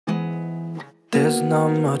There's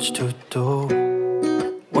not much to do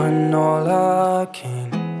when all I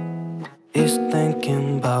can is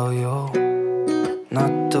thinking about you.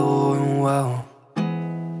 Not doing well,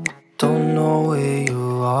 don't know where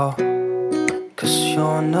you are, 'cause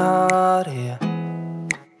you're not here.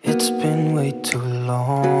 It's been way too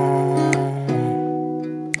long.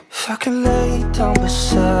 If I could lay down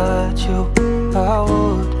beside you, I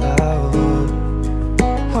would,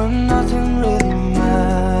 when nothing really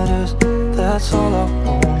matters. That's all I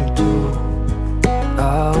wanna do. I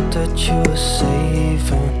hope that you are safe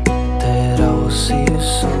and that I will see you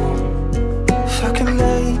soon. If I could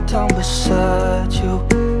lay down beside you,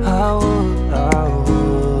 I would, I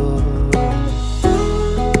would,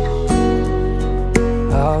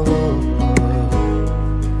 I would,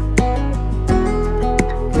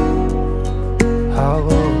 I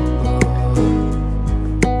would.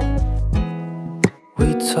 We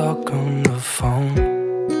talk on the phone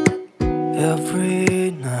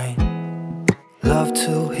every night. Love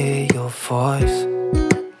to hear your voice.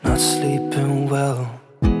 Not sleeping well,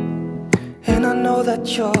 and I know that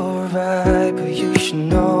you're right, but you should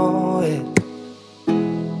know it.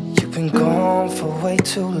 You've been gone for way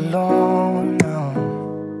too long now.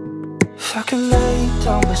 If I could lay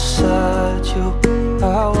down beside you, I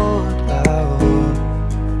would,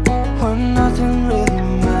 when nothing really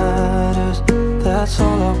matters. That's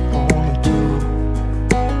all I wanna do.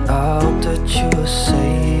 I hope that you are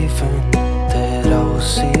safe and that I will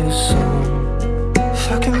see you soon. If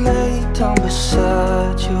I could lay down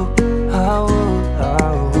beside you, I would,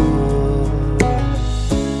 I would.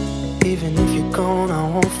 Even if you're gone, I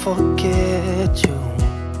won't forget you.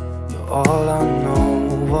 You're all I know,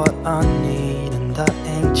 what I need, and that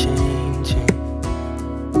ain't changing.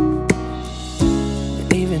 And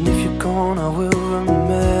even if you're gone, I will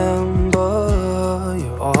remember.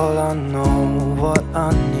 You're all I know, what I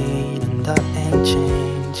need, and that ain't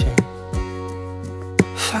changing.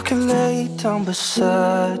 If I could lay down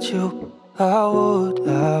beside you, I would,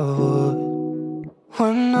 I would.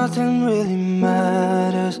 When nothing really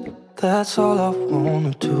matters, that's all I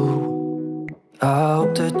wanna do. I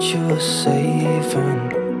hope that you are safe and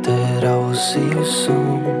that I will see you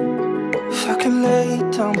soon. If I could lay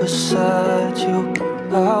down beside you,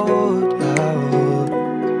 I would, I would.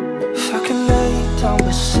 If I could lay down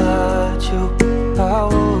beside you, I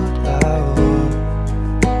would, I would.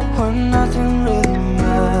 When nothing really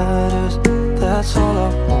matters, that's all I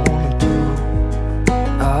wanna do.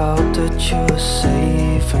 I hope that you are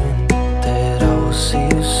safe and that I will see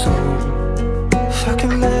you soon. If I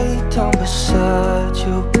could lay down beside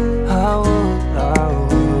you, I would, I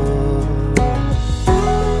would,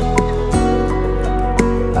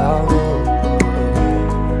 I would,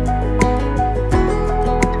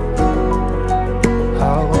 I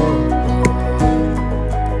would.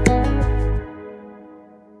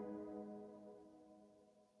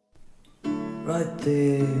 Right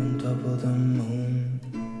there on top of the moon,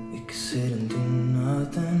 we could sit and do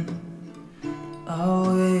nothing. I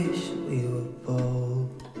wish we were bold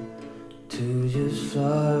to just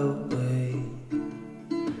fly away.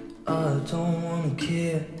 I don't wanna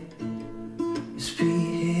care, just be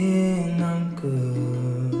here and I'm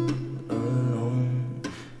good alone.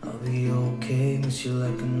 I'll be okay, miss you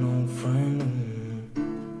like an old friend.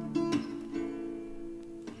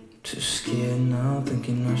 Too scared now,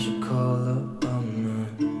 thinking I should call up, I'm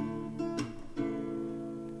not.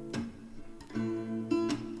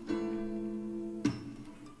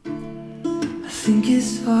 I think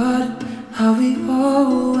it's hard how we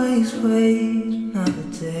always wait another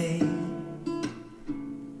day,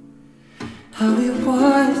 how we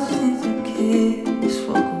watch things again.